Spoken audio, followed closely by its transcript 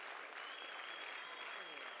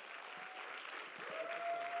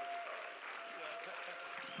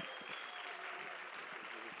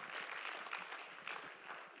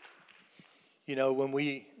You know, when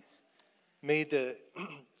we made the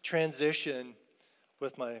transition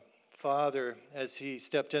with my father as he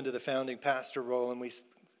stepped into the founding pastor role and we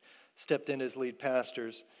stepped in as lead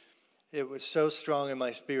pastors, it was so strong in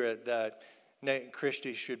my spirit that Nate and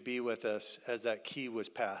Christy should be with us as that key was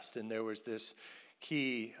passed. And there was this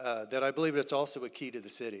key that I believe it's also a key to the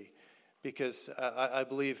city, because I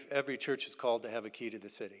believe every church is called to have a key to the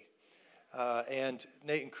city. And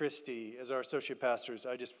Nate and Christy, as our associate pastors,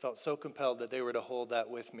 I just felt so compelled that they were to hold that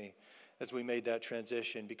with me as we made that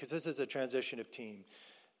transition, because this is a transition of team.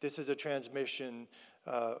 This is a transmission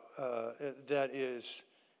that is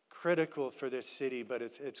critical for this city, but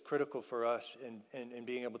it's critical for us in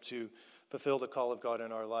being able to fulfill the call of God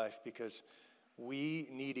in our life, because we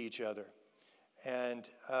need each other. And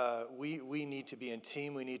we need to be in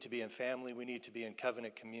team, we need to be in family, we need to be in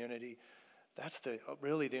covenant community. That's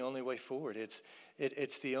really the only way forward.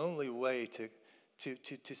 It's the only way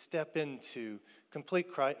to step into complete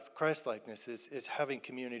Christ-likeness is having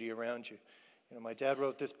community around you. You know, my dad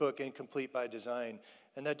wrote this book, Incomplete by Design,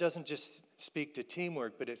 and that doesn't just speak to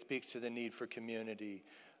teamwork, but it speaks to the need for community.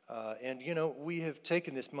 And, you know, we have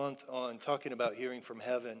taken this month on talking about hearing from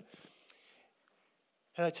heaven.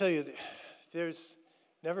 And I tell you, there's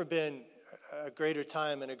never been a greater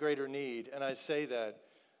time and a greater need. And I say that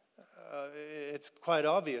it's quite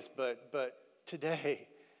obvious, but today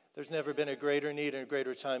there's never been a greater need and a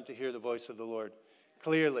greater time to hear the voice of the Lord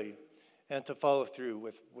clearly and to follow through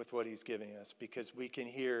with what he's giving us, because we can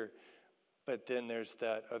hear, but then there's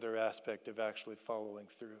that other aspect of actually following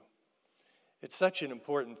through. It's such an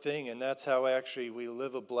important thing, and that's how actually we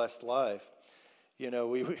live a blessed life. You know,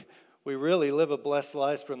 we really live a blessed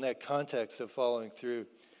life from that context of following through.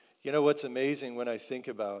 You know what's amazing when I think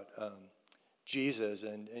about Jesus,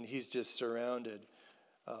 and he's just surrounded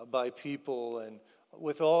by people and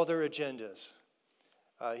with all their agendas.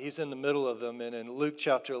 He's in the middle of them, and in Luke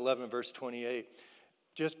chapter 11, verse 28,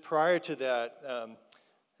 just prior to that,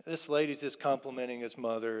 this lady's just complimenting his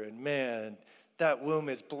mother, and man, that womb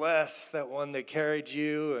is blessed, that one that carried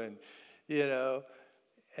you, and you know,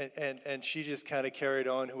 and she just kind of carried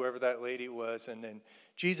on, whoever that lady was. And then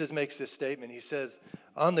Jesus makes this statement. He says,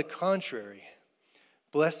 on the contrary,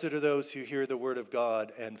 blessed are those who hear the word of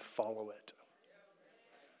God and follow it.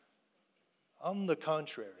 On the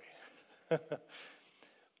contrary,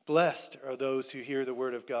 blessed are those who hear the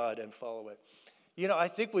word of God and follow it. You know, I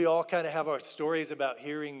think we all kind of have our stories about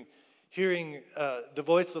hearing the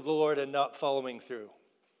voice of the Lord and not following through.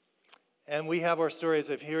 And we have our stories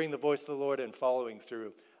of hearing the voice of the Lord and following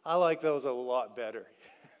through. I like those a lot better.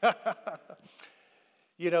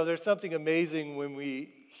 You know, there's something amazing when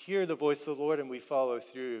we hear the voice of the Lord and we follow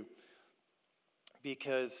through,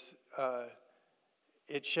 because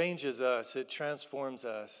it changes us, it transforms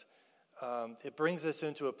us. It brings us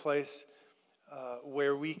into a place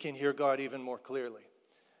where we can hear God even more clearly.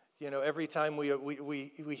 You know, every time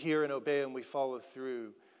we hear and obey and we follow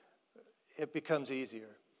through, it becomes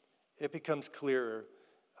easier. It becomes clearer.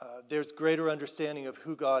 There's greater understanding of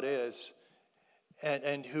who God is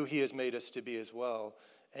and who he has made us to be as well.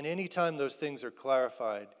 And anytime those things are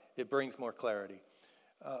clarified, it brings more clarity.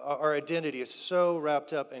 Our identity is so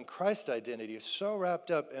wrapped up, and Christ's identity is so wrapped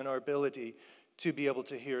up in our ability to be able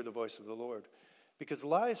to hear the voice of the Lord. Because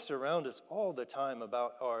lies surround us all the time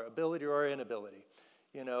about our ability or our inability.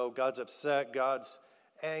 You know, God's upset, God's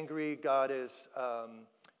angry, God is, I'm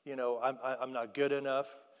not good enough.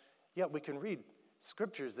 Yet we can read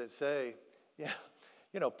scriptures that say,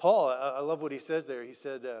 Paul, I love what he says there. He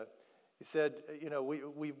said,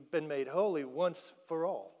 we've been made holy once for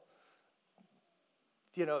all.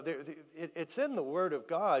 You know, it's in the Word of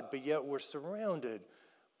God, but yet we're surrounded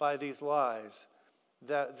by these lies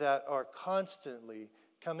that are constantly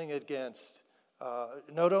coming against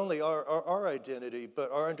not only our identity, but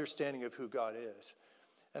our understanding of who God is.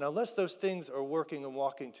 And unless those things are working and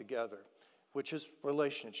walking together, which is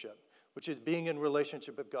relationship, which is being in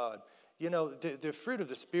relationship with God, you know, the fruit of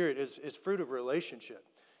the Spirit is fruit of relationship.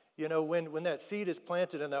 You know, when that seed is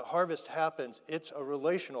planted and that harvest happens, it's a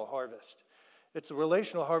relational harvest. It's a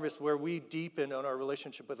relational harvest where we deepen on our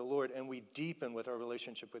relationship with the Lord, and we deepen with our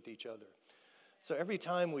relationship with each other. So every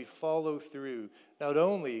time we follow through, not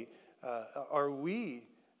only are we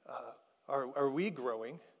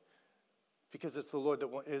growing, because it's the Lord that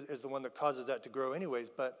is the one that causes that to grow anyways,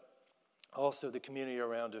 but also the community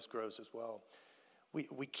around us grows as well.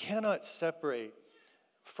 We cannot separate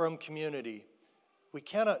from community. We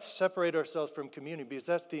cannot separate ourselves from community, because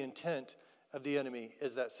that's the intent of the enemy,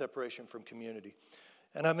 is that separation from community.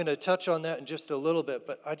 And I'm going to touch on that in just a little bit,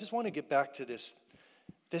 but I just want to get back to this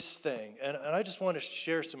thing. And I just want to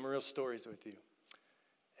share some real stories with you.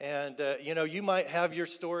 And, you might have your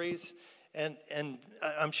stories, and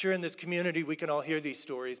I'm sure in this community we can all hear these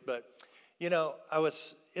stories, but, I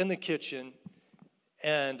was in the kitchen,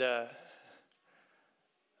 and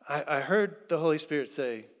I heard the Holy Spirit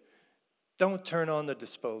say, don't turn on the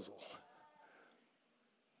disposal.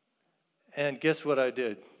 And guess what I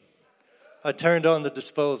did? I turned on the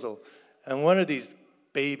disposal, and one of these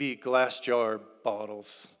baby glass jar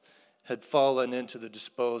bottles had fallen into the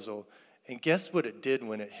disposal. And guess what it did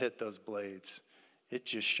when it hit those blades? It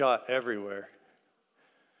just shot everywhere.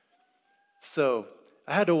 So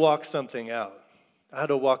I had to walk something out. I had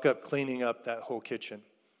to walk up cleaning up that whole kitchen.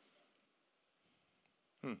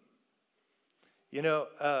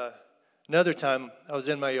 Another time I was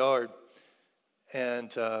in my yard, and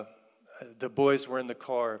the boys were in the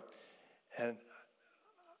car, and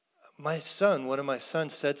one of my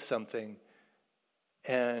sons said something,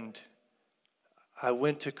 and I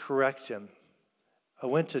went to correct him. I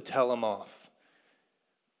went to tell him off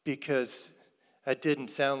because it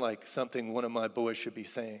didn't sound like something one of my boys should be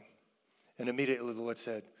saying. And immediately the Lord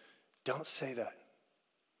said, don't say that.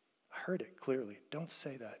 I heard it clearly. Don't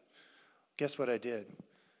say that. Guess what I did?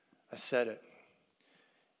 I said it.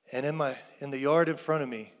 And in the yard in front of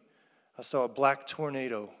me, I saw a black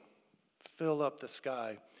tornado fill up the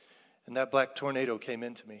sky, and that black tornado came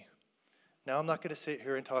into me. Now, I'm not going to sit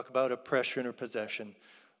here and talk about oppression or possession.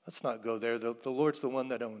 Let's not go there. The Lord's the one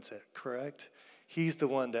that owns it, correct? He's the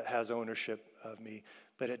one that has ownership of me,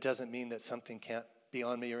 but it doesn't mean that something can't be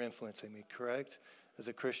on me or influencing me, correct? As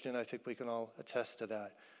a Christian, I think we can all attest to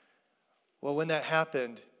that. Well, when that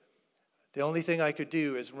happened, the only thing I could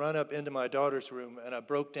do is run up into my daughter's room, and I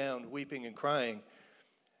broke down weeping and crying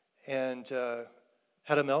and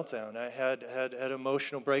had a meltdown. I had an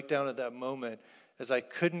emotional breakdown at that moment as I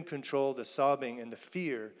couldn't control the sobbing and the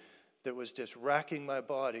fear that was just racking my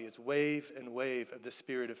body as wave and wave of the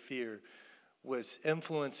spirit of fear was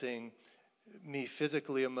influencing me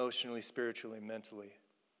physically, emotionally, spiritually, mentally.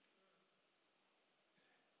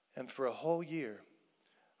 And for a whole year,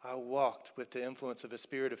 I walked with the influence of a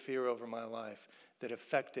spirit of fear over my life that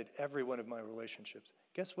affected every one of my relationships.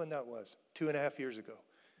 Guess when that was? 2.5 years ago.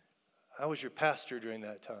 I was your pastor during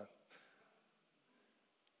that time.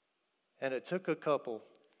 And it took a couple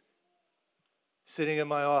sitting in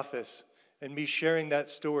my office and me sharing that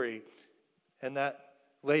story and that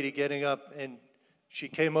lady getting up, and she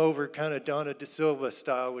came over kind of Donna De Silva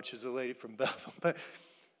style, which is a lady from Bethel. But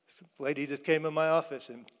this lady just came in my office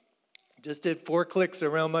and just did 4 clicks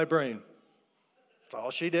around my brain. That's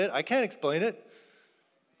all she did. I can't explain it.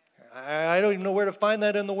 I don't even know where to find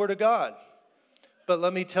that in the Word of God. But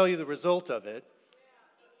let me tell you the result of it.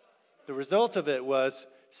 The result of it was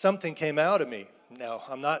something came out of me. Now,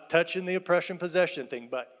 I'm not touching the oppression possession thing,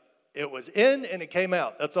 but it was in and it came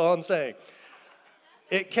out. That's all I'm saying.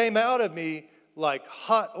 It came out of me like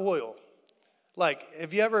hot oil. Like,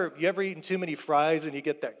 have you ever eaten too many fries and you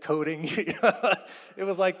get that coating? It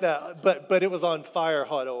was like that, but it was on fire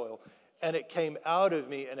hot oil. And it came out of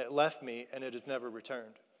me and it left me and it has never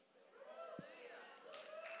returned.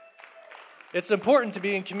 It's important to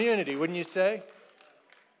be in community, wouldn't you say?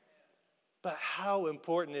 But how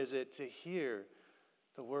important is it to hear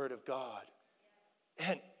the Word of God?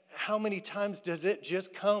 And how many times does it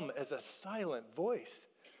just come as a silent voice?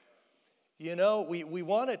 You know, we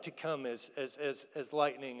want it to come as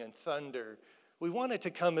lightning and thunder. We want it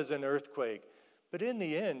to come as an earthquake. But in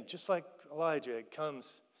the end, just like Elijah, it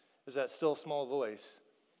comes as that still small voice.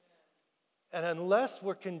 And unless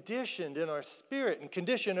we're conditioned in our spirit and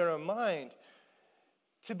conditioned in our mind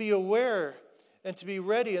to be aware and to be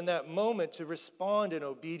ready in that moment to respond in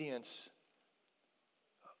obedience,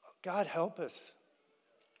 God help us.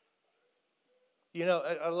 You know,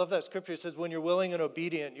 I love that scripture. It says, when you're willing and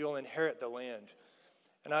obedient, you'll inherit the land.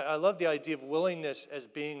 And I love the idea of willingness as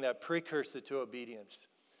being that precursor to obedience.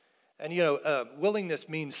 And, willingness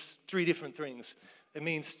means 3 different things. It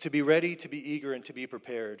means to be ready, to be eager, and to be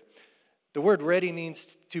prepared. The word ready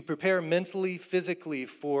means to prepare mentally, physically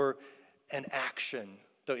for an action.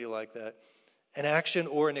 Don't you like that? An action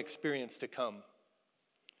or an experience to come.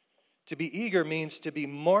 To be eager means to be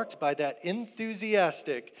marked by that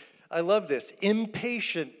enthusiastic, I love this,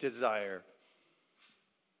 impatient desire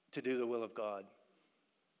to do the will of God.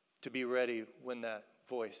 To be ready when that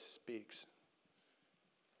voice speaks.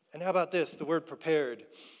 And how about this, the word prepared?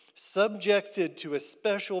 Subjected to a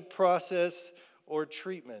special process or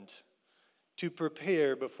treatment to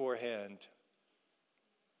prepare beforehand.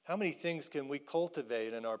 How many things can we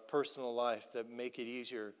cultivate in our personal life that make it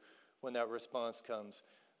easier when that response comes?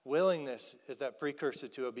 Willingness is that precursor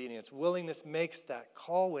to obedience. Willingness makes that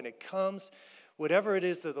call when it comes. Whatever it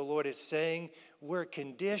is that the Lord is saying, we're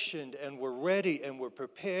conditioned and we're ready and we're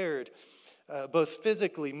prepared, both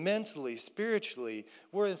physically, mentally, spiritually.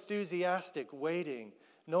 We're enthusiastic, waiting,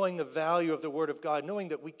 knowing the value of the Word of God, knowing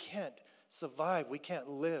that we can't survive, we can't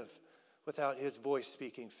live without His voice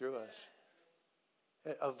speaking through us.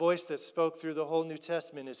 A voice that spoke through the whole New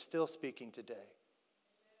Testament is still speaking today.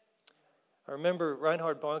 I remember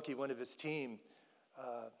Reinhard Bonnke, one of his team,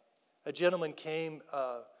 a gentleman came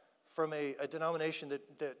from a denomination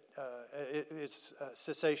that is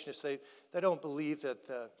cessationist. They don't believe that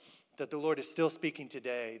the Lord is still speaking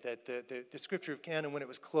today, that the Scripture of canon, when it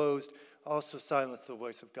was closed, also silenced the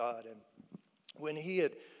voice of God. And when he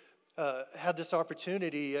had this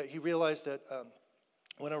opportunity, he realized that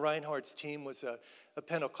one of Reinhard's team was a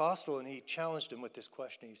Pentecostal, and he challenged him with this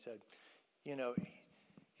question. He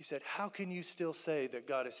said, how can you still say that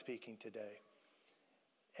God is speaking today?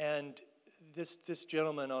 And this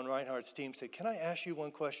gentleman on Reinhard's team said, can I ask you one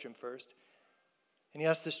question first? And he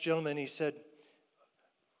asked this gentleman, he said,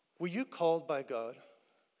 were you called by God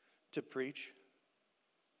to preach?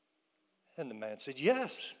 And the man said,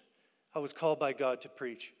 yes, I was called by God to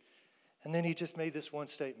preach. And then he just made this one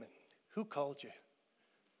statement, who called you?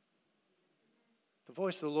 The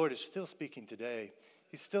voice of the Lord is still speaking today.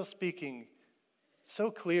 He's still speaking so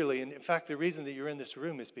clearly. And in fact, the reason that you're in this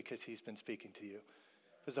room is because He's been speaking to you.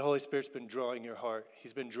 Because the Holy Spirit's been drawing your heart.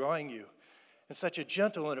 He's been drawing you in such a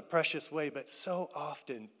gentle and a precious way, but so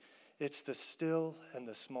often it's the still and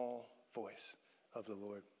the small voice of the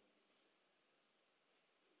Lord.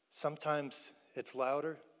 Sometimes it's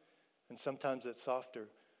louder and sometimes it's softer,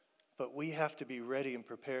 but we have to be ready and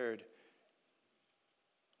prepared.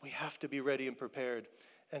 We have to be ready and prepared.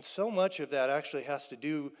 And so much of that actually has to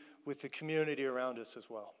do with the community around us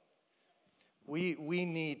as well. We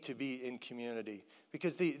need to be in community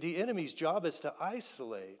because the enemy's job is to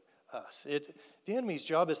isolate us. The enemy's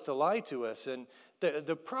job is to lie to us. And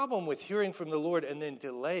the problem with hearing from the Lord and then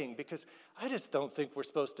delaying, because I just don't think we're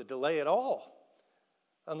supposed to delay at all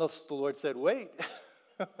unless the Lord said, wait.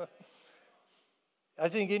 I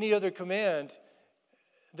think any other command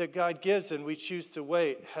that God gives and we choose to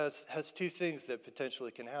wait has two things that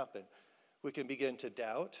potentially can happen. We can begin to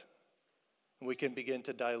doubt and we can begin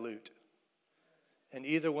to dilute. And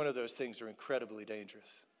either one of those things are incredibly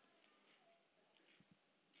dangerous.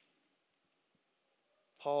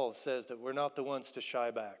 Paul says that we're not the ones to shy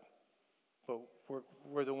back, but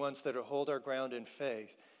we're the ones that hold our ground in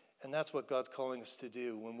faith. And that's what God's calling us to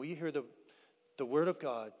do. When we hear the word of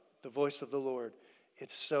God, the voice of the Lord,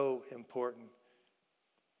 it's so important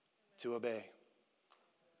to obey.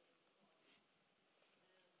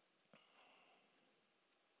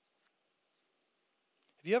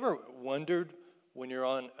 Have you ever wondered when you're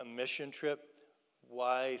on a mission trip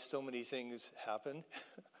why so many things happen?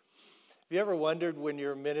 Have you ever wondered when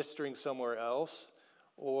you're ministering somewhere else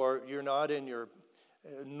or you're not in your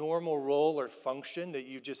normal role or function that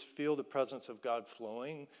you just feel the presence of God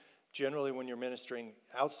flowing? Generally when you're ministering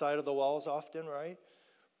outside of the walls often, right?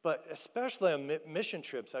 But especially on mission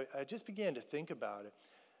trips, I just began to think about it.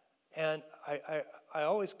 And I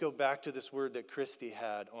always go back to this word that Christy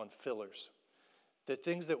had on fillers. The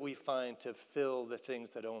things that we find to fill the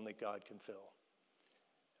things that only God can fill.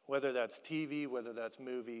 Whether that's TV, whether that's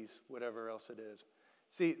movies, whatever else it is.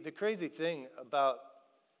 See, the crazy thing about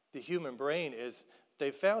the human brain is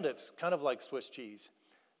they found it's kind of like Swiss cheese.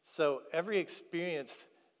 So every experience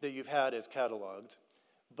that you've had is cataloged,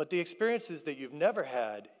 but the experiences that you've never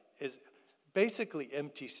had is basically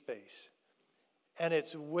empty space. And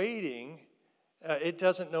it's waiting. It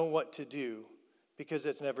doesn't know what to do because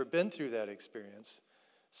it's never been through that experience.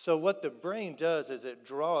 So what the brain does is it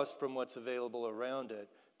draws from what's available around it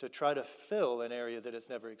to try to fill an area that it's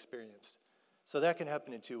never experienced. So that can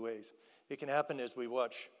happen in two ways. It can happen as we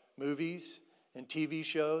watch movies and TV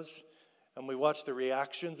shows, and we watch the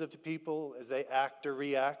reactions of the people as they act or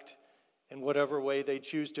react in whatever way they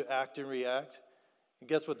choose to act and react. And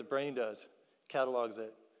guess what the brain does? Catalogs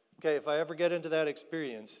it. Okay, if I ever get into that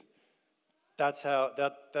experience, that's how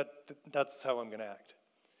I'm going to act.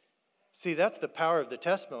 See, that's the power of the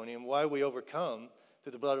testimony, and why we overcome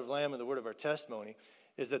through the blood of the Lamb and the word of our testimony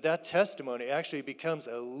is that testimony actually becomes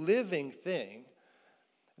a living thing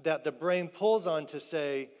that the brain pulls on to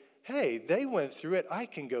say, hey, they went through it, I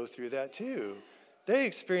can go through that too. They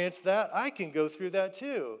experienced that, I can go through that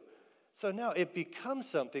too. So now it becomes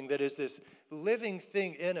something that is this living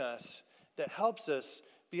thing in us that helps us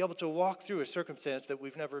be able to walk through a circumstance that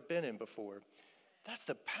we've never been in before. That's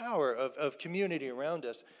the power of community around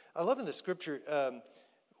us. I love in the scripture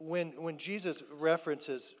when Jesus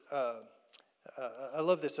references, I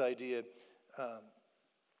love this idea.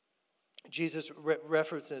 Jesus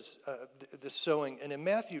references the sowing. And in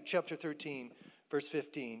Matthew chapter 13, verse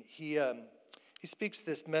 15, he speaks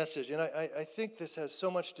this message. And I think this has so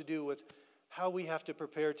much to do with how we have to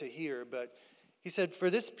prepare to hear. But he said, "For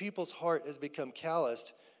this people's heart has become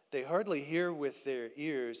calloused. They hardly hear with their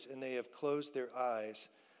ears, and they have closed their eyes.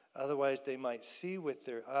 Otherwise they might see with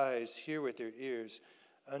their eyes, hear with their ears,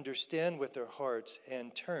 understand with their hearts,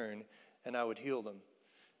 and turn, and I would heal them."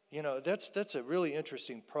 You know, that's a really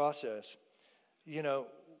interesting process. You know,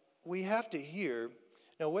 we have to hear.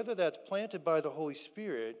 Now, whether that's planted by the Holy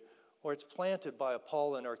Spirit or it's planted by a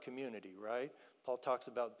Paul in our community, right? Paul talks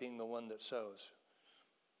about being the one that sows.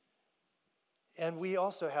 And we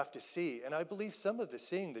also have to see, and I believe some of the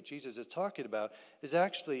seeing that Jesus is talking about is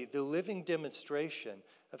actually the living demonstration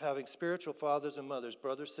of having spiritual fathers and mothers,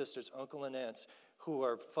 brothers, sisters, uncle and aunts who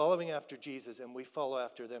are following after Jesus, and we follow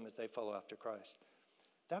after them as they follow after Christ.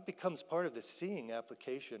 That becomes part of the seeing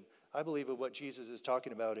application, I believe, of what Jesus is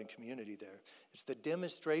talking about in community there. It's the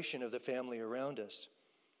demonstration of the family around us.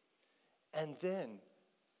 And then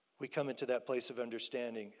we come into that place of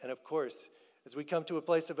understanding. And of course, as we come to a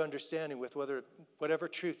place of understanding with whatever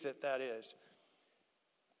truth that is,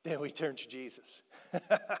 then we turn to Jesus.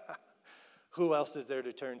 Who else is there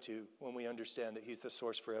to turn to when we understand that he's the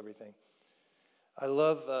source for everything? I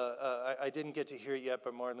love, I didn't get to hear it yet,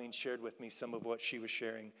 but Marlene shared with me some of what she was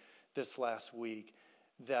sharing this last week.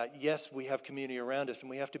 That yes, we have community around us, and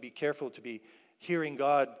we have to be careful to be hearing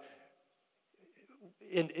God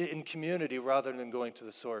in community rather than going to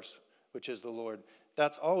the source, which is the Lord.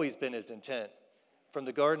 That's always been his intent. From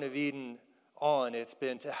the Garden of Eden on, it's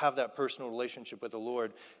been to have that personal relationship with the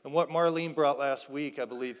Lord. And what Marlene brought last week, I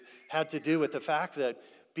believe, had to do with the fact that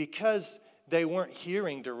because they weren't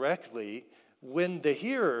hearing directly, when the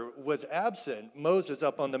hearer was absent, Moses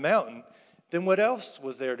up on the mountain, then what else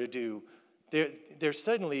was there to do? There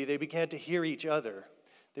suddenly they began to hear each other.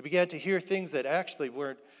 They began to hear things that actually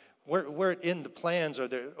weren't in the plans or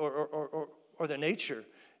the nature.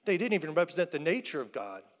 They didn't even represent the nature of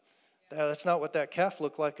God. That's not what that calf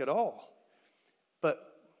looked like at all.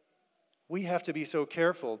 But we have to be so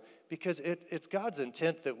careful because it's God's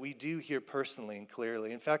intent that we do hear personally and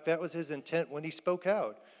clearly. In fact, that was his intent when he spoke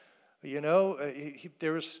out. You know,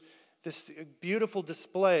 there was this beautiful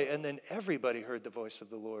display, and then everybody heard the voice of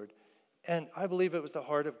the Lord. And I believe it was the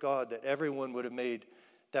heart of God that everyone would have made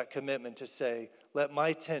that commitment to say, let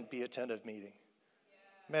my tent be a tent of meeting.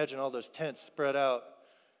 Yeah. Imagine all those tents spread out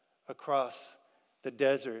across the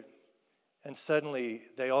desert, and suddenly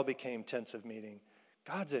they all became tents of meeting.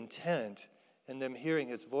 God's intent in them hearing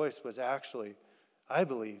his voice was actually, I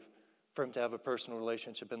believe, for him to have a personal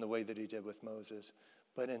relationship in the way that he did with Moses.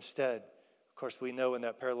 But instead, of course, we know in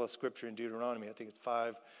that parallel scripture in Deuteronomy, I think it's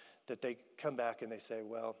 5, that they come back and they say,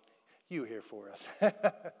 well, you hear for us.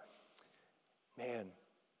 Man.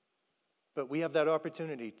 But we have that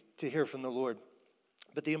opportunity to hear from the Lord.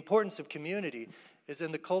 But the importance of community is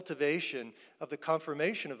in the cultivation of the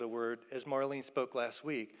confirmation of the word, as Marlene spoke last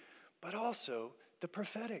week, but also the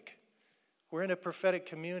prophetic. We're in a prophetic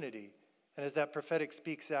community, and as that prophetic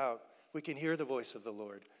speaks out, we can hear the voice of the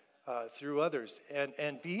Lord through others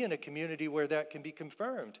and be in a community where that can be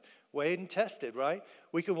confirmed, weighed and tested, right?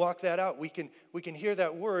 We can walk that out. We can hear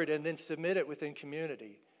that word and then submit it within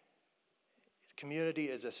community. Community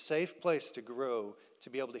is a safe place to grow, to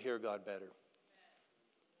be able to hear God better.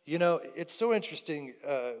 You know, it's so interesting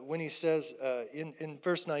when he says in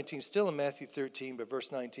verse 19, still in Matthew 13, but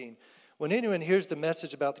verse 19, when anyone hears the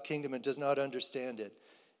message about the kingdom and does not understand it,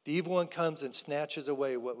 the evil one comes and snatches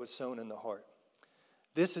away what was sown in the heart.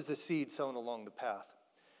 This is the seed sown along the path.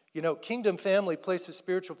 You know, Kingdom Family places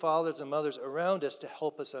spiritual fathers and mothers around us to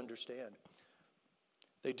help us understand.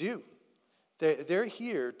 They do. They're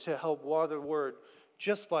here to help water the word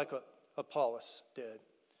just like Apollos did.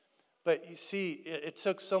 But you see, it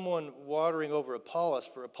took someone watering over Apollos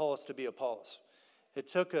for Apollos to be Apollos. It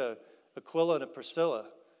took Aquila and a Priscilla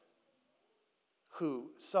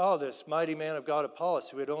who saw this mighty man of God, Apollos,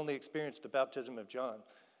 who had only experienced the baptism of John,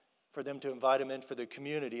 for them to invite him in for their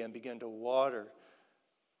community and begin to water,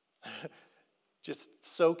 just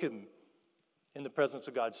soak him in the presence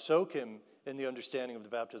of God, soak him in the understanding of the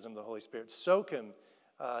baptism of the Holy Spirit, soak him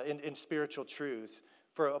in spiritual truths,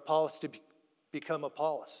 for Apollos to become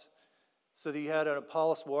Apollos. So that you had an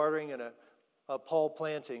Apollos watering and a Paul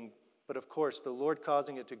planting, but of course the Lord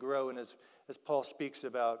causing it to grow. And as Paul speaks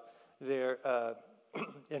about there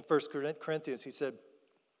in 1 Corinthians, he said,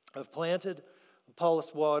 I've planted,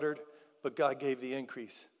 Apollos watered, but God gave the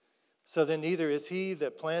increase. So then neither is he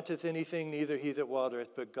that planteth anything, neither he that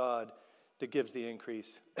watereth, but God that gives the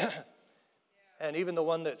increase. And even the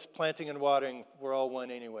one that's planting and watering, we're all one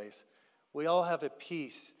anyways. We all have a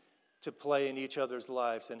piece to play in each other's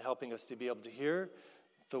lives and helping us to be able to hear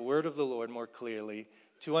the word of the Lord more clearly,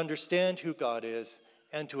 to understand who God is,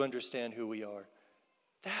 and to understand who we are.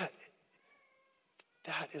 That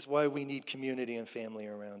is why we need community and family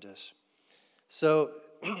around us. So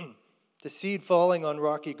the seed falling on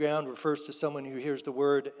rocky ground refers to someone who hears the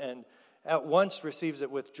word and at once receives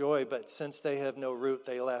it with joy, but since they have no root,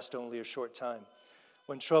 they last only a short time.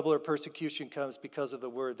 When trouble or persecution comes because of the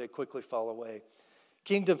word, they quickly fall away.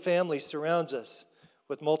 Kingdom family surrounds us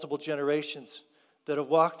with multiple generations that have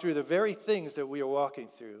walked through the very things that we are walking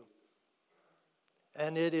through.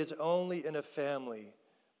 And it is only in a family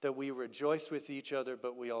that we rejoice with each other,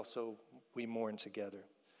 but we mourn together,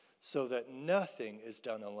 so that nothing is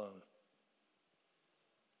done alone.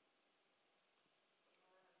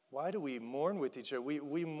 Why do we mourn with each other?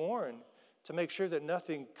 We mourn to make sure that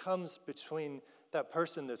nothing comes between that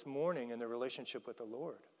person that's mourning and their relationship with the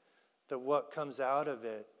Lord. That what comes out of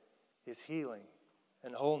it is healing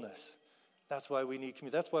and wholeness. That's why we need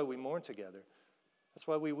community. That's why we mourn together. That's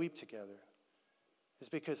why we weep together. It's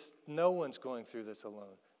because no one's going through this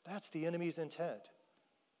alone. That's the enemy's intent.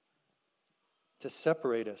 To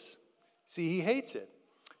separate us. See, he hates it.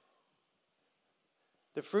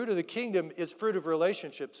 The fruit of the kingdom is fruit of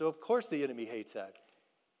relationship, so of course the enemy hates that.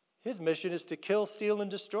 His mission is to kill, steal,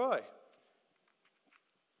 and destroy.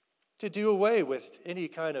 To do away with any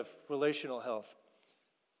kind of relational health.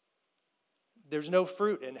 There's no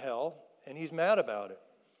fruit in hell, and he's mad about it.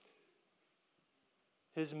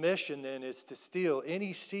 His mission then is to steal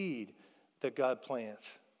any seed that God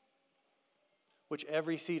plants, which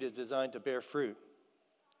every seed is designed to bear fruit.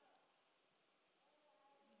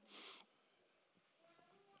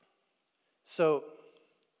 So,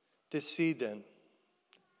 this seed then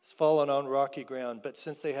has fallen on rocky ground, but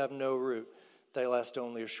since they have no root, they last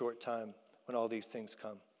only a short time when all these things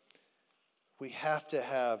come. We have to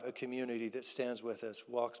have a community that stands with us,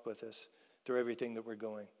 walks with us through everything that we're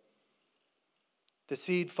going. The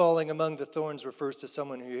seed falling among the thorns refers to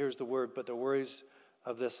someone who hears the word, but the worries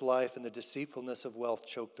of this life and the deceitfulness of wealth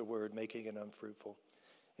choke the word, making it unfruitful.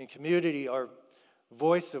 In community, our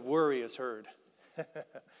voice of worry is heard.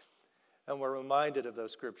 And we're reminded of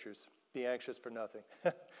those scriptures. Be anxious for nothing.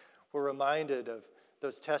 We're reminded of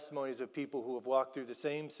those testimonies of people who have walked through the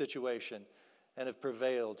same situation and have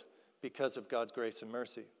prevailed because of God's grace and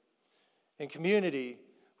mercy. In community,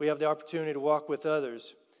 we have the opportunity to walk with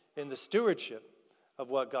others in the stewardship of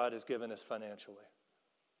what God has given us financially.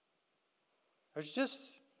 There's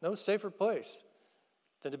just no safer place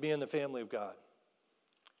than to be in the family of God.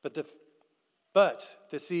 But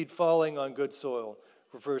the seed falling on good soil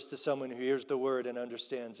refers to someone who hears the word and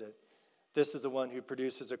understands it. This is the one who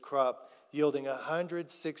produces a crop yielding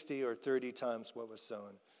 160 or 30 times what was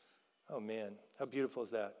sown. Oh man, how beautiful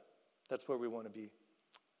is that? That's where we want to be.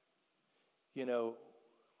 You know,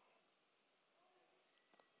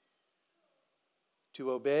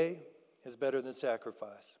 to obey is better than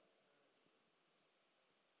sacrifice.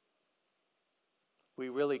 We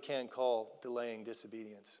really can call delaying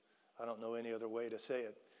disobedience. I don't know any other way to say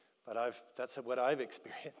it, but that's what I've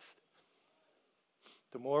experienced.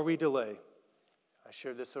 The more we delay, I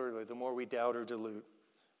shared this earlier, the more we doubt or dilute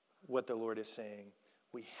what the Lord is saying.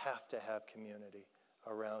 We have to have community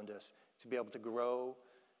around us to be able to grow,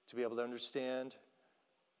 to be able to understand,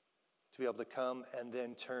 to be able to come and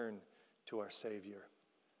then turn to our Savior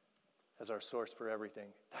as our source for everything.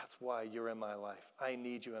 That's why you're in my life. I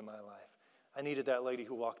need you in my life. I needed that lady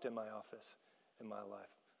who walked in my office in my life,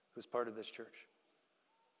 who's part of this church.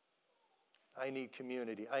 I need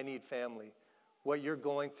community. I need family. What you're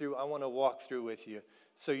going through, I want to walk through with you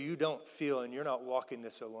so you don't feel, and you're not walking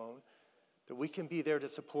this alone, that we can be there to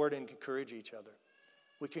support and encourage each other.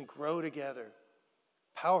 We can grow together.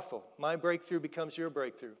 Powerful. My breakthrough becomes your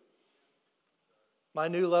breakthrough. My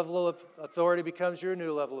new level of authority becomes your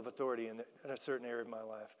new level of authority in a certain area of my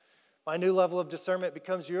life. My new level of discernment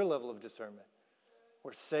becomes your level of discernment.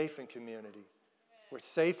 We're safe in community. We're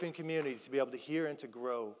safe in community to be able to hear and to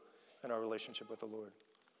grow in our relationship with the Lord.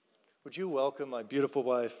 Would you welcome my beautiful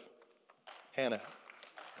wife, Hannah?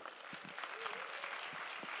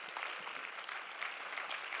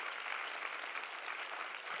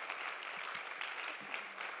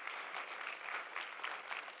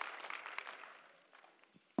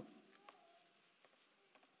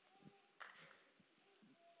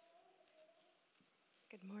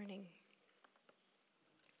 Good morning.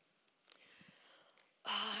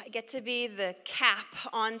 I get to be the cap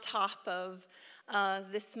on top of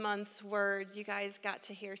this month's words. You guys got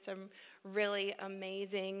to hear some really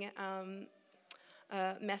amazing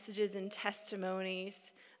messages and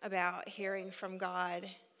testimonies about hearing from God.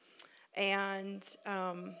 And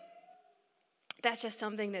that's just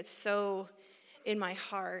something that's so in my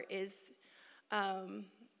heart, is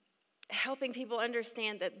helping people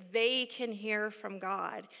understand that they can hear from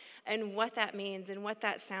God and what that means and what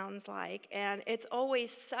that sounds like. And it's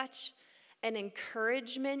always such an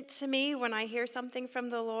encouragement to me when I hear something from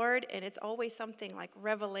the Lord, and it's always something like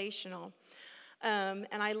revelational. And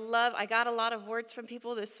I got a lot of words from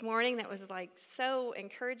people this morning that was like so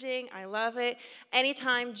encouraging. I love it.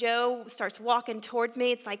 Anytime Joe starts walking towards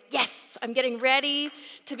me, it's like, yes, I'm getting ready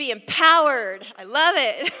to be empowered. I love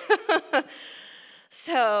it.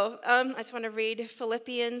 So I just want to read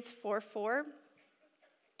Philippians 4:4.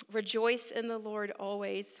 Rejoice in the Lord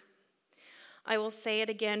always. I will say it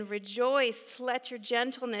again. Rejoice. Let your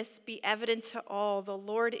gentleness be evident to all. The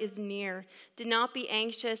Lord is near. Do not be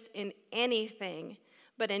anxious in anything,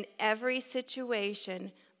 but in every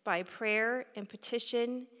situation, by prayer and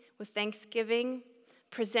petition, with thanksgiving,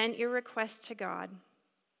 present your requests to God.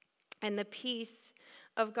 And the peace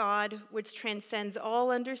of God, which transcends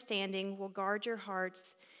all understanding, will guard your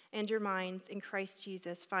hearts and your minds in Christ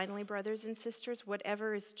Jesus. Finally, brothers and sisters,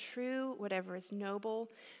 whatever is true, whatever is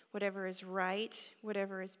noble, whatever is right,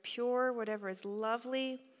 whatever is pure, whatever is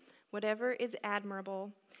lovely, whatever is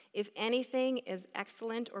admirable, if anything is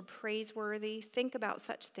excellent or praiseworthy, think about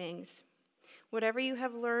such things. Whatever you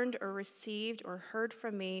have learned or received or heard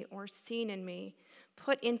from me or seen in me,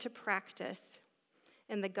 put into practice,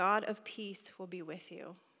 and the God of peace will be with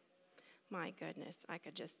you. My goodness, I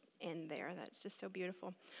could just end there. That's just so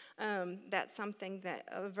beautiful. That's something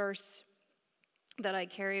a verse that I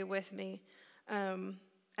carry with me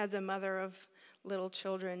as a mother of little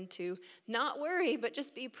children, to not worry, but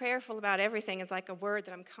just be prayerful about everything, is like a word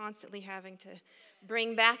that I'm constantly having to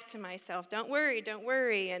bring back to myself. Don't worry, don't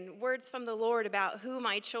worry. And words from the Lord about who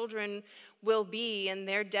my children will be and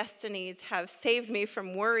their destinies have saved me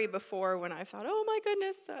from worry before, when I thought, oh my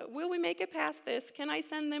goodness, will we make it past this? Can I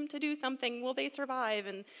send them to do something? Will they survive?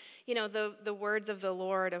 And, the words of the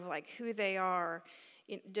Lord of like who they are,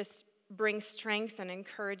 just bring strength and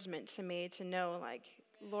encouragement to me to know, like,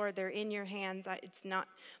 Lord, they're in your hands. It's not,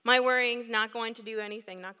 my worrying's not going to do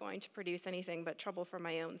anything, not going to produce anything but trouble for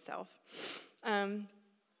my own self.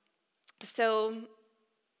 So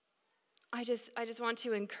I just want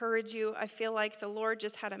to encourage you. I feel like the Lord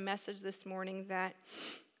just had a message this morning that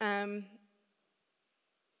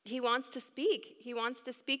He wants to speak. He wants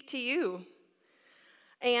to speak to you.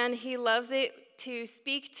 And He loves it to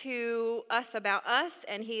speak to us about us,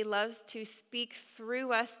 and He loves to speak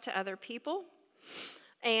through us to other people.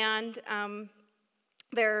 And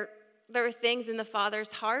there are things in the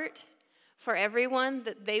Father's heart for everyone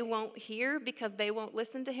that they won't hear because they won't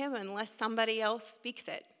listen to Him unless somebody else speaks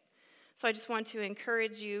it. So I just want to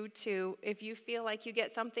encourage you to, if you feel like you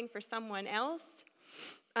get something for someone else,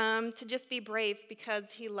 to just be brave,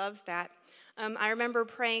 because He loves that. I remember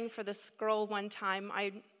praying for this girl one time.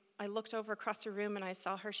 I looked over across the room and I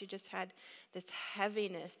saw her. She just had this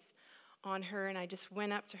heaviness on her, and I just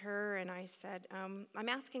went up to her and I said, I'm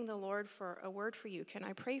asking the Lord for a word for you. Can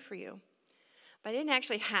I pray for you? But I didn't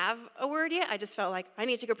actually have a word yet. I just felt like I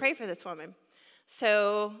need to go pray for this woman.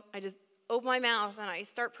 So I just opened my mouth and I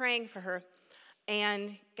start praying for her.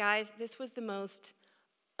 And guys, this was the most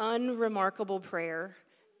unremarkable prayer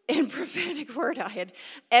and prophetic word I had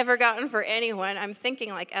ever gotten for anyone. I'm thinking,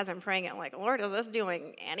 like, as I'm praying it, I'm like, Lord, is this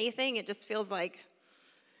doing anything? It just feels like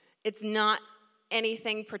it's not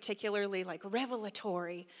anything particularly like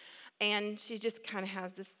revelatory. And she just kind of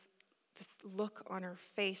has this look on her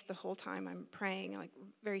face the whole time I'm praying, like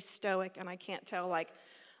very stoic, and I can't tell, like,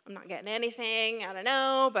 I'm not getting anything, I don't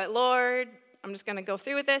know, but Lord, I'm just going to go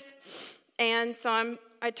through with this. And so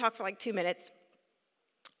I talked for like 2 minutes,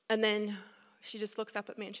 and then she just looks up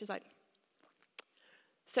at me and she's like,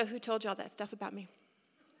 so who told you all that stuff about me?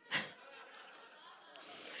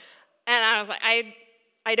 And I was like,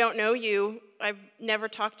 I don't know you. I've never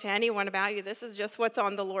talked to anyone about you. This is just what's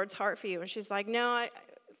on the Lord's heart for you. And she's like, no,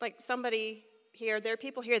 like somebody here, there are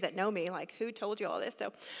people here that know me. Like, who told you all this?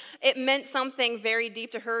 So it meant something very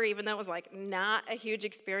deep to her, even though it was like not a huge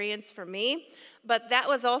experience for me. But that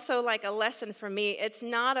was also like a lesson for me. It's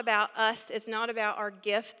not about us. It's not about our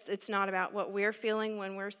gifts. It's not about what we're feeling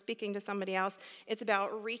when we're speaking to somebody else. It's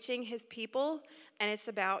about reaching His people, and it's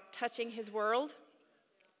about touching His world.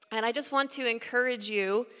 And I just want to encourage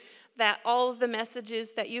you that all of the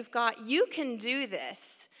messages that you've got, you can do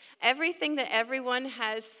this. Everything that everyone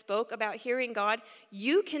has spoke about hearing God,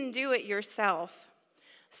 you can do it yourself.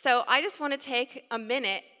 So I just want to take a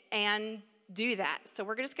minute and do that. So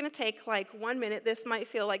we're just going to take like 1 minute. This might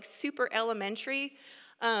feel like super elementary,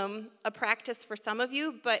 a practice for some of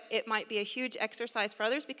you, but it might be a huge exercise for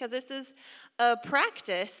others because this is a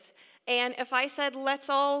practice. And if I said, let's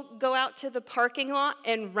all go out to the parking lot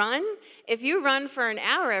and run, if you run for an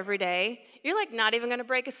hour every day, you're like not even going to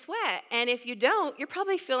break a sweat. And if you don't, you're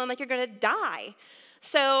probably feeling like you're going to die.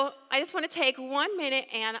 So I just want to take 1 minute,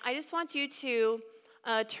 and I just want you to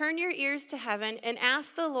turn your ears to heaven and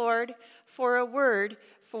ask the Lord for a word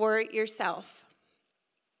for yourself.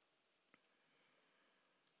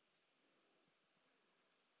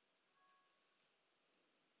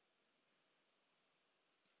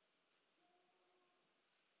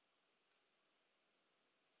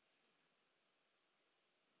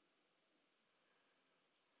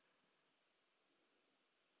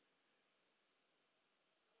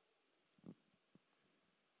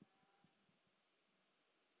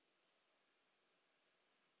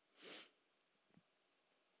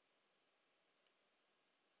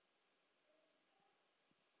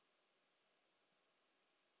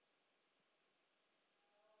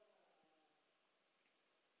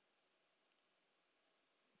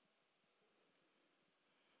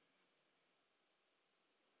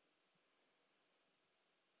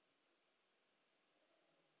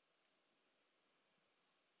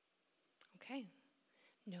 Okay,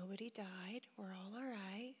 nobody died. We're all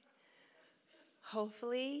right.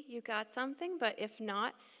 Hopefully you got something, but if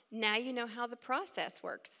not, now you know how the process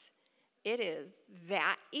works. It is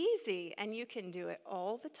that easy, and you can do it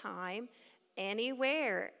all the time,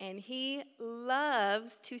 anywhere, and He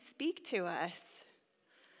loves to speak to us.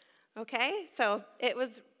 Okay, so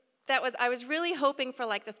I was really hoping for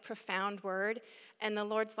like this profound word, and the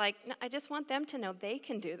Lord's like, no, I just want them to know they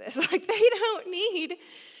can do this. Like they don't need,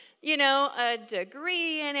 a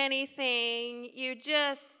degree in anything.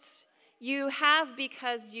 You have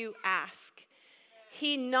because you ask.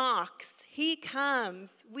 He knocks, He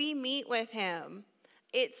comes, we meet with Him.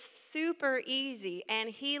 It's super easy, and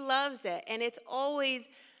He loves it, and it's always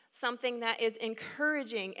something that is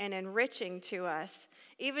encouraging and enriching to us.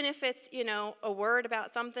 Even if it's, a word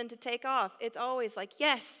about something to take off, it's always like,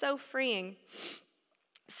 yes, so freeing.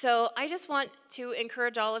 So I just want to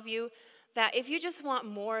encourage all of you that if you just want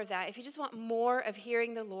more of that, if you just want more of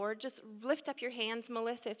hearing the Lord, just lift up your hands,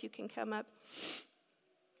 Melissa, if you can come up.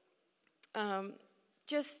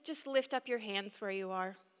 Just lift up your hands where you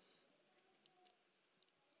are.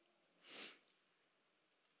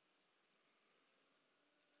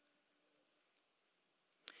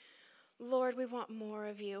 Lord, we want more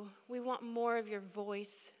of you. We want more of your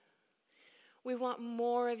voice. We want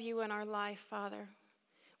more of you in our life, Father.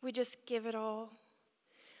 We just give it all.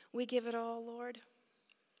 We give it all, Lord.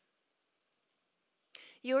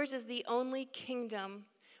 Yours is the only kingdom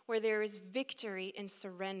where there is victory and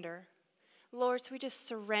surrender. Lord, so we just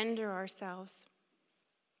surrender ourselves.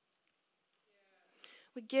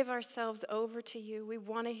 We give ourselves over to you. We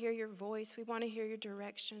want to hear your voice. We want to hear your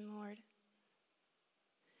direction, Lord.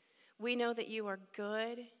 We know that you are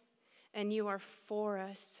good and you are for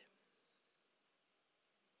us.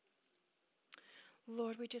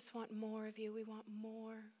 Lord, we just want more of you. We want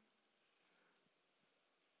more.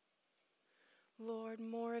 Lord,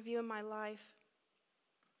 more of you in my life.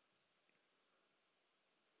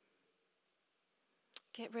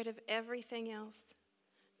 Get rid of everything else.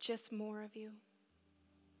 Just more of you.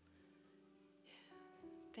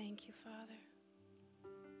 Thank you, Father.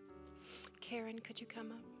 Karen, could you come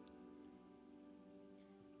up?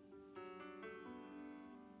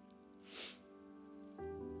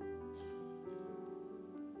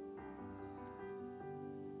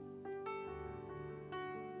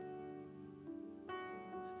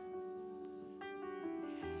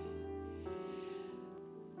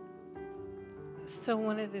 So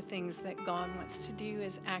one of the things that God wants to do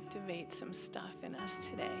is activate some stuff in us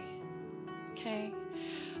today, okay?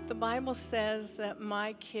 The Bible says that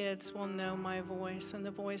my kids will know my voice, and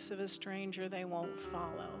the voice of a stranger they won't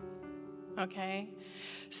follow, okay?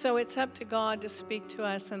 So it's up to God to speak to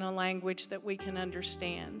us in a language that we can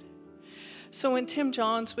understand. So when Tim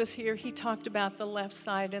Johns was here, he talked about the left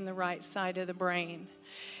side and the right side of the brain.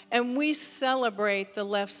 And we celebrate the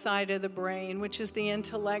left side of the brain, which is the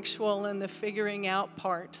intellectual and the figuring out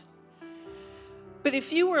part. But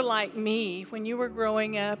if you were like me, when you were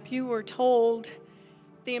growing up, you were told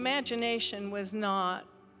the imagination was not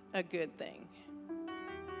a good thing.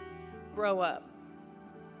 Grow up.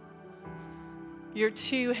 You're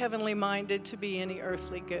too heavenly minded to be any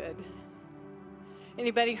earthly good.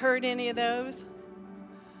 Anybody heard any of those?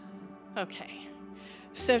 Okay.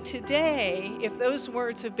 So today, if those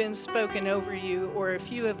words have been spoken over you, or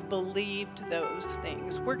if you have believed those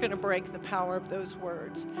things, we're going to break the power of those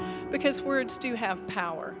words, because words do have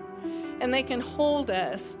power, and they can hold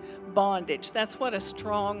us bondage. That's what a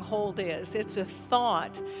stronghold is. It's a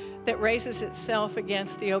thought that raises itself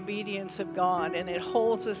against the obedience of God, and it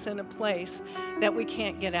holds us in a place that we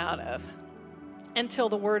can't get out of until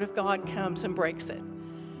the Word of God comes and breaks it.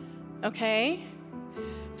 Okay?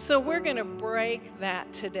 So we're going to break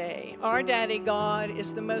that today. Our Daddy God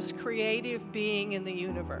is the most creative being in the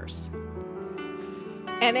universe.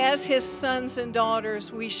 And as His sons and daughters,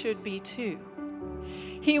 we should be too.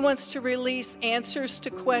 He wants to release answers to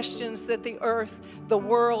questions that the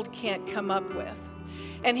world can't come up with.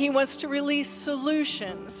 And He wants to release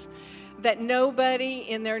solutions that nobody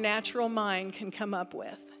in their natural mind can come up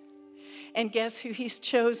with. And guess who He's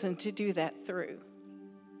chosen to do that through?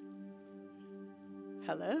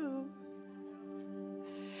 Hello?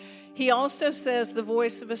 He also says, the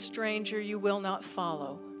voice of a stranger you will not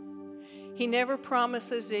follow. He never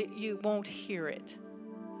promises that you won't hear it.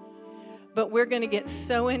 But we're going to get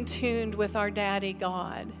so in tune with our Daddy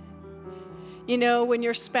God. You know, when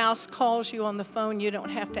your spouse calls you on the phone, you don't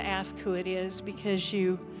have to ask who it is, because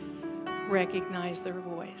you recognize their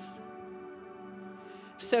voice.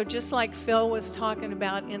 So just like Phil was talking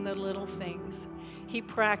about in the little things, he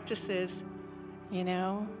practices, you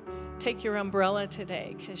know, take your umbrella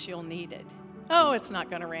today because you'll need it. Oh, it's not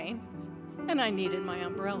going to rain. And I needed my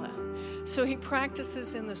umbrella. So he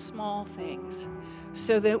practices in the small things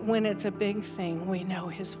so that when it's a big thing, we know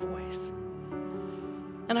his voice.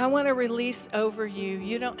 And I want to release over you,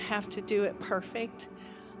 you don't have to do it perfect,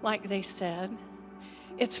 like they said.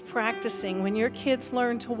 It's practicing. When your kids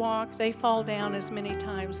learn to walk, they fall down as many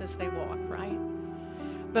times as they walk, right?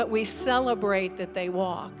 But we celebrate that they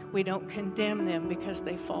walk. We don't condemn them because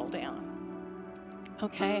they fall down.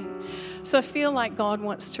 Okay? So I feel like God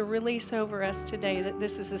wants to release over us today that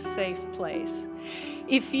this is a safe place.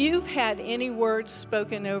 If you've had any words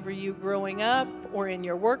spoken over you growing up or in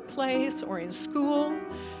your workplace or in school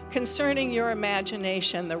concerning your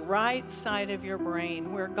imagination, the right side of your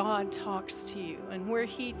brain where God talks to you and where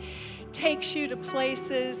He takes you to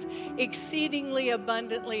places exceedingly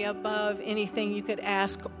abundantly above anything you could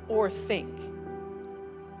ask or think,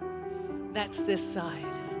 that's this side.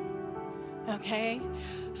 Okay?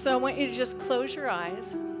 So I want you to just close your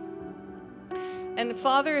eyes. And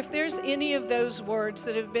Father, if there's any of those words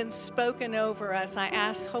that have been spoken over us, I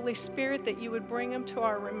ask, Holy Spirit, that you would bring them to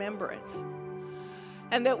our remembrance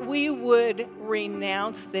and that we would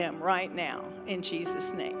renounce them right now in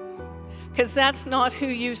Jesus' name. Because that's not who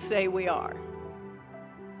you say we are.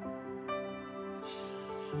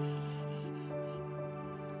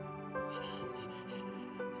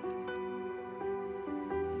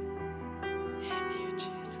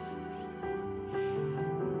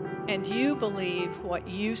 And you believe what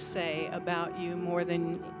you say about you more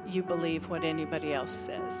than you believe what anybody else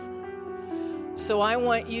says. So I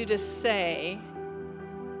want you to say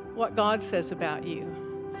what God says about you.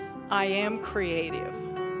 I am creative.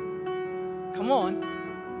 Come on.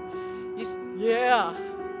 Yeah.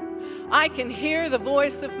 I can hear the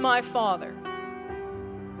voice of my Father.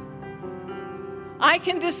 I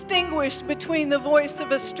can distinguish between the voice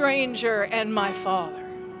of a stranger and my Father.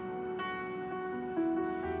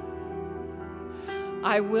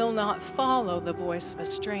 I will not follow the voice of a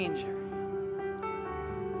stranger.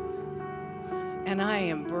 And I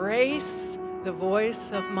embrace the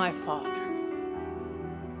voice of my Father.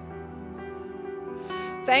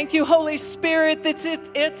 Thank you, Holy Spirit, that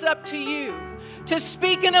it's up to you to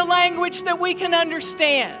speak in a language that we can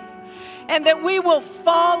understand, and that we will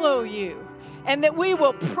follow you, and that we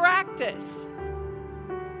will practice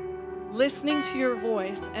listening to your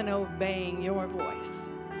voice and obeying your voice.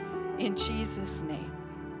 In Jesus' name.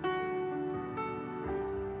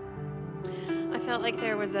 I felt like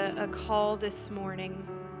there was a call this morning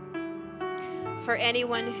for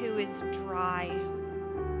anyone who is dry.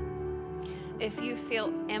 If you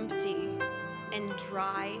feel empty and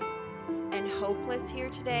dry and hopeless here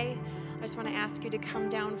today, I just want to ask you to come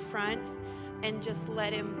down front and just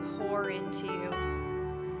let Him pour into you.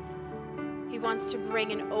 He wants to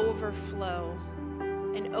bring an overflow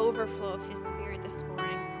of His Spirit this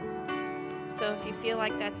morning. So if you feel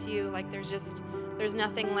like that's you, like there's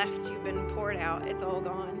nothing left, you've been poured out, it's all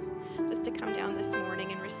gone, just to come down this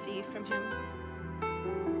morning and receive from Him.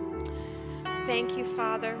 Thank you,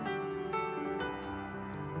 Father.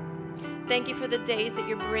 Thank you for the days that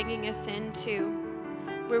you're bringing us into,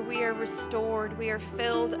 where we are restored, we are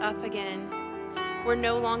filled up again. We're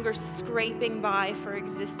no longer scraping by for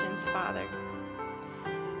existence, Father.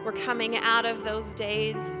 We're coming out of those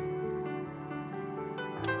days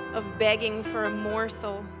of begging for a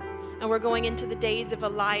morsel, and we're going into the days of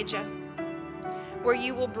Elijah, where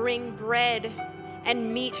you will bring bread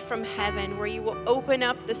and meat from heaven, where you will open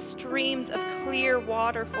up the streams of clear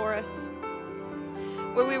water for us,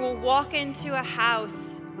 where we will walk into a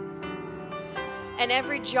house and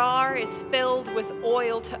every jar is filled with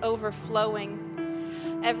oil to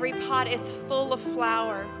overflowing. Every pot is full of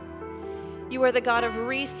flour. You are the God of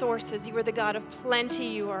resources. You are the God of plenty.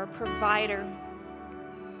 You are a provider.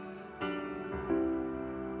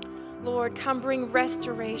 Lord, come bring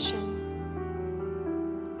restoration.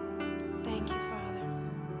 Thank you, Father.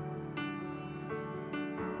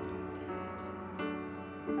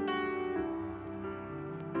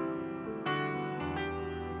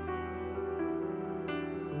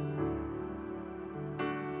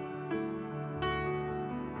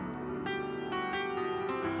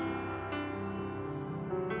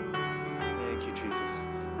 Thank you, Jesus.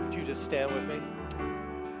 Would you just stand with me?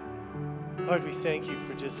 Lord, we thank you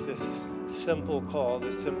for just this simple call,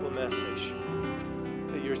 this simple message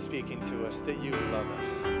that you're speaking to us, that you love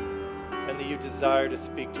us, and that you desire to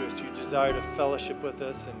speak to us. You desire to fellowship with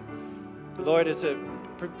us. And Lord, as a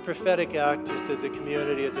prophetic act, just as a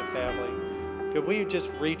community, as a family, could we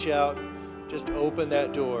just reach out, just open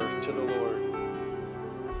that door to the Lord?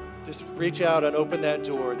 Just reach out and open that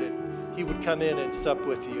door that he would come in and sup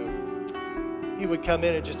with you. He would come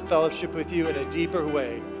in and just fellowship with you in a deeper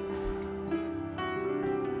way.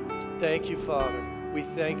 Thank you, Father. We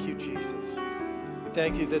thank you, Jesus. We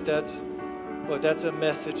thank you that that's a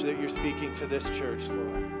message that you're speaking to this church,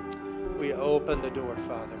 Lord. We open the door,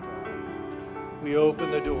 Father God. We open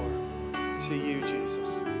the door to you,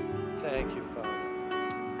 Jesus. Thank you, Father.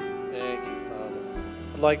 Thank you, Father.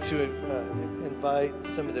 I'd like to invite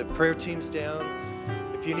some of the prayer teams down.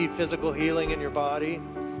 If you need physical healing in your body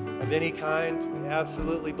of any kind, we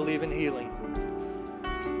absolutely believe in healing.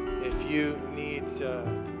 If you need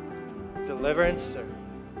deliverance or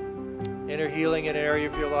inner healing in an area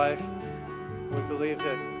of your life, we believe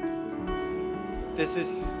that this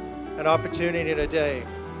is an opportunity in a day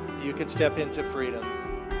that you can step into freedom.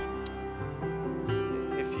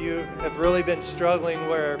 If you have really been struggling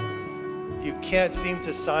where you can't seem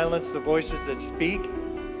to silence the voices that speak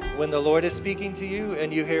when the Lord is speaking to you,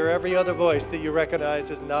 and you hear every other voice that you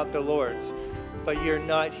recognize as not the Lord's, but you're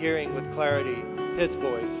not hearing with clarity his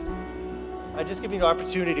voice, I just give you an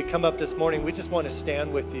opportunity to come up this morning. We just want to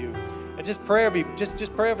stand with you and just pray over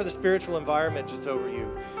the spiritual environment just over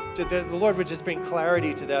you. The Lord would just bring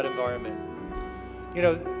clarity to that environment. You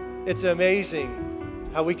know, it's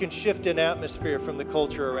amazing how we can shift an atmosphere from the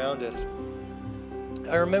culture around us.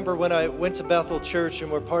 I remember when I went to Bethel Church,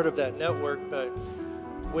 and we're part of that network, but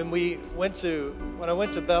when I went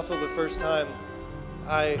to Bethel the first time,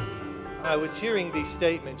 I was hearing these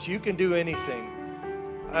statements, you can do anything.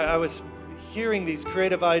 I was hearing these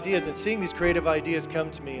creative ideas and seeing these creative ideas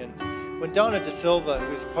come to me. And when Donna De Silva,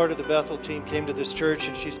 who's part of the Bethel team, came to this church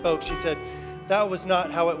and she spoke, she said, that was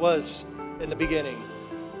not how it was in the beginning.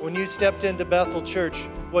 When you stepped into Bethel Church,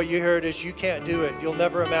 what you heard is, you can't do it. You'll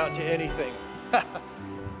never amount to anything.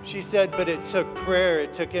 She said, but it took prayer,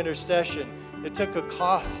 it took intercession, it took a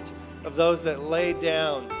cost of those that laid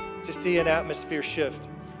down to see an atmosphere shift.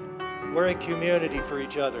 We're in community for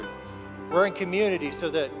each other. We're in community so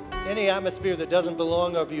that any atmosphere that doesn't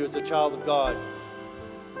belong over you as a child of God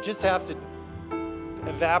just have to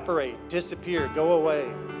evaporate, disappear, go away,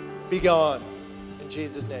 be gone in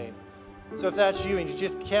Jesus' name. So if that's you and you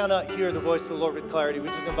just cannot hear the voice of the Lord with clarity, we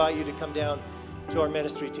just invite you to come down to our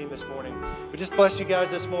ministry team this morning. We just bless you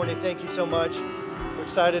guys this morning. Thank you so much. We're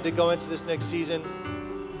excited to go into this next season.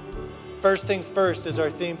 First things first is our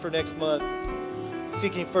theme for next month.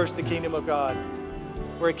 Seeking first the kingdom of God.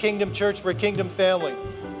 We're a kingdom church. We're a kingdom family.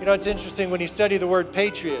 You know, it's interesting when you study the word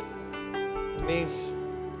patriot. It means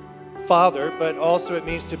father, but also it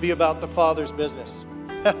means to be about the Father's business.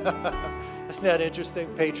 Isn't that interesting?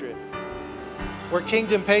 Patriot. We're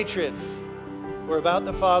kingdom patriots. We're about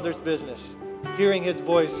the Father's business, hearing his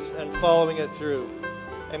voice and following it through.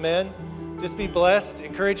 Amen? Just be blessed.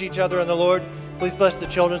 Encourage each other in the Lord. Please bless the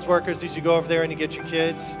children's workers as you go over there and you get your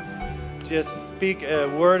kids. Just speak a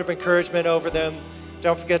word of encouragement over them.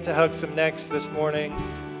 Don't forget to hug some necks this morning.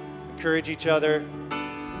 Encourage each other.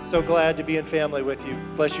 So glad to be in family with you.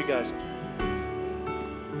 Bless you guys.